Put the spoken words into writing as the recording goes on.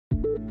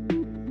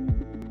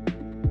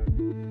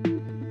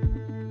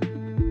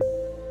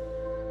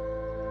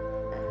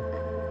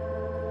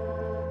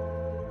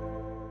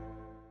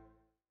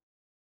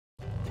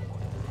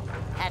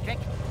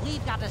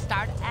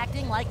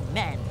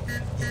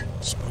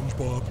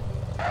SpongeBob.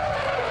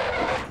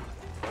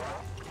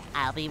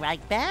 I'll be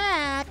right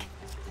back.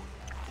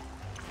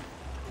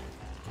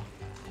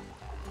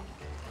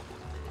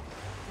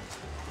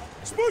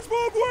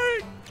 SpongeBob,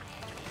 wait!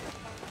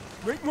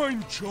 Make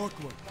mine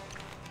chocolate.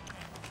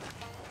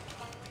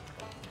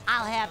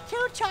 I'll have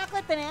 2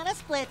 chocolate banana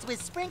splits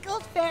with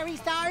sprinkled fairy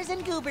stars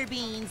and goober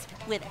beans.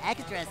 With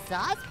extra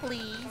sauce,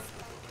 please.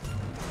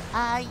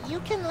 You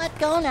can let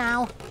go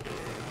now.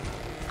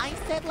 I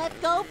said let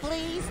go,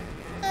 please.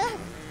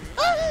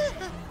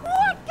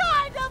 What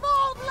kind of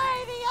old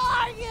lady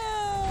are you?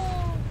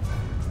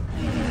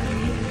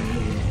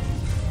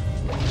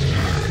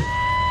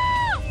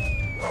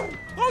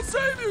 I'll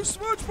save you,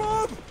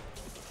 SpongeBob!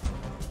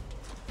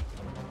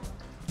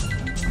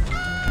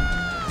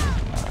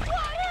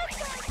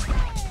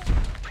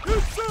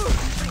 It's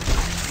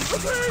a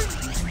thing!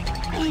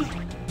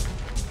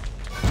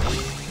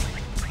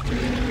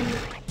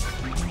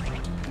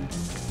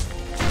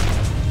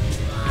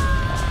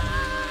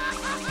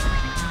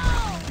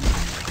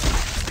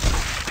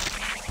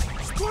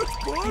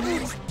 SpongeBob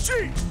is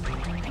cheap!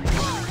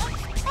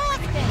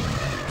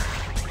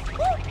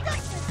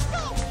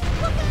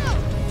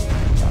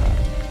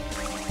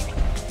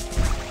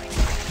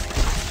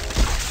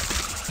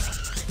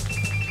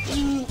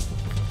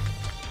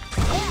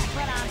 That's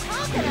what I'm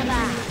talking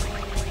about.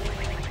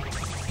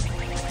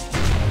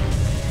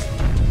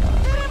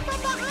 Hit him from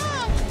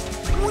behind.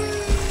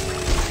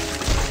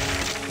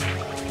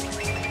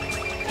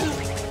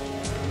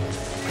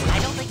 I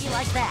don't think you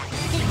like that.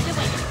 Keep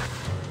doing it.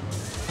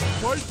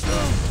 Right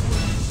down,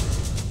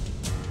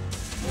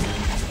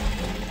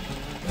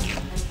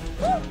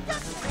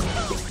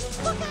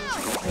 Look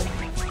out!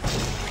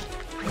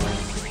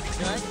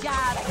 Good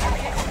job,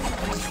 Patrick.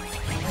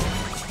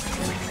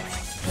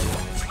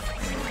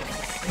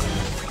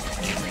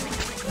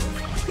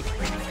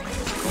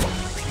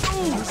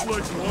 It's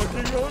like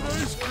walking on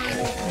ice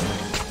cream.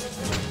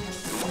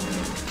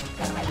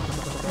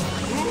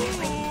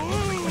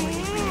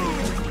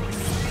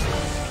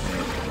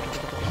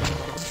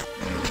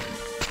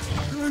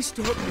 Can I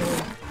stop now?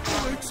 My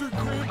legs are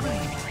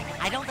cramping.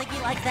 I don't think you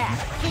like that.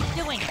 Keep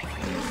doing it.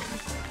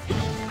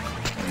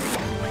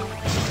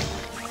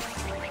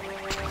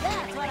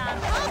 That's what I'm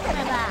talking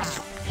about.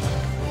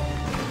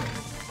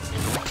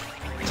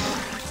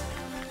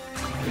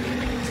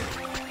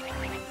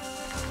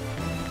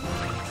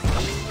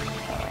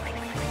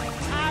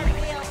 Our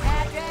wheel,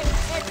 Patrick.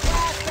 It's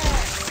faster.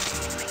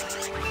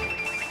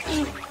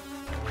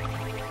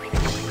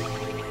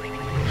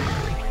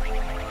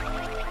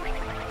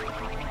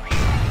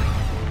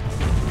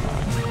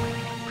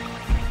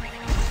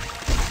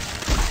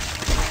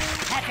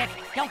 Patrick,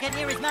 don't get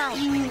near his mouth.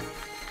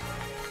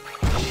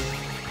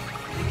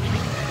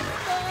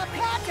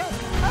 Patrick,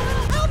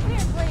 help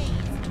here, please.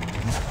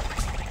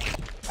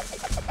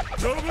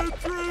 Coming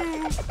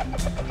through!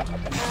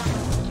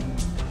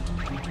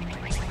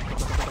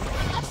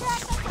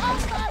 Attack the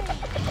cold buddy.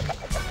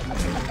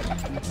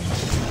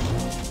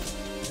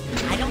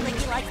 I don't think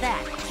he likes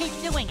that. Keep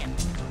doing it.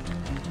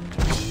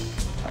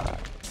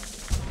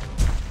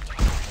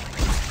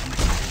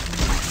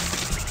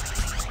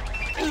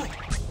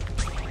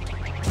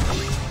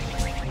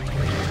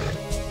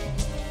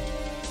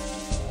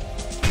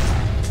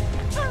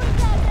 Hurry,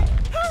 Patrick,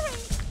 hurry!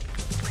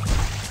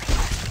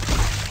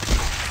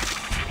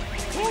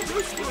 All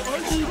this for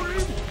ice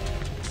cream?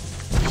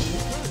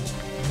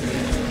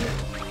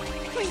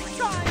 Keep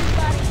trying,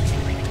 buddy.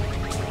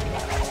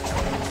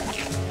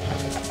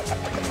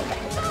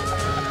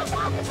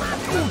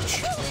 Ouch!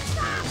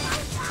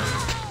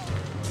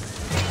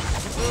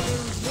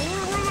 There's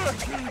more where that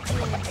came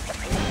from.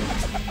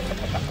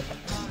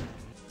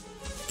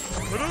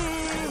 Ta-da!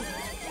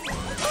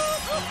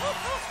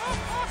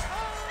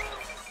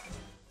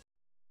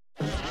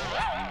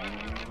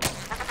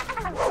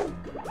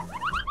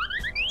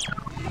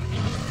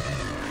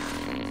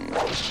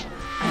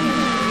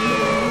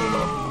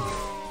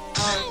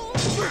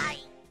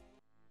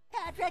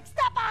 Patrick,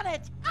 step on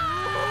it!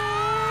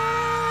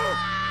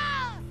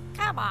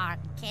 Come on,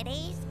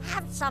 kiddies.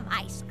 Have some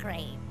ice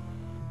cream.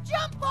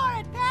 Jump for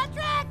it,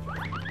 Patrick!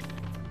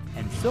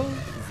 And so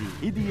the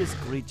hideous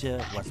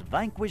creature was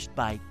vanquished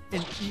by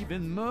an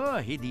even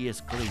more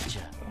hideous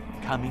creature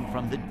coming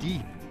from the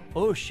deep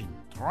ocean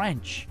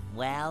trench.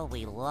 Well,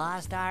 we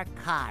lost our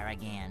car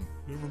again.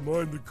 Never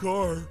mind the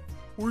car.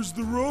 Where's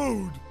the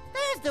road?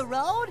 There's the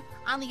road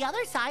on the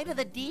other side of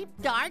the deep,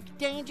 dark,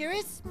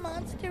 dangerous,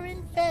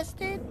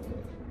 monster-infested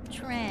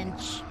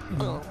trench.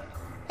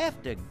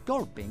 After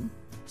gulping,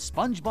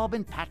 SpongeBob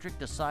and Patrick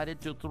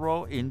decided to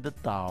throw in the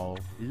towel.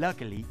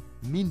 Luckily,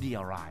 Mindy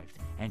arrived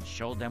and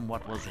showed them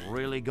what was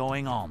really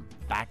going on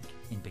back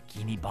in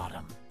Bikini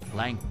Bottom.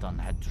 Plankton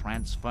had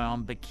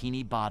transformed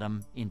Bikini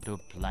Bottom into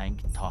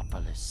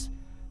Planktopolis.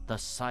 The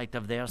sight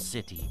of their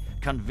city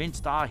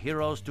convinced our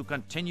heroes to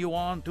continue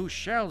on to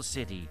Shell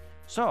City.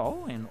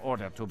 So, in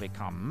order to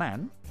become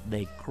men,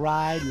 they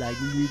cried like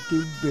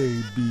little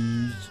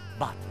babies.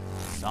 But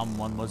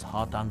someone was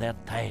hot on their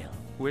tail.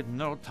 With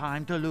no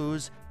time to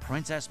lose,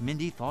 Princess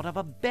Mindy thought of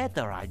a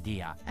better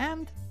idea,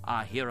 and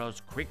our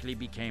heroes quickly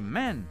became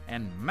men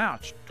and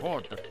marched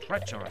toward the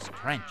treacherous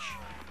trench.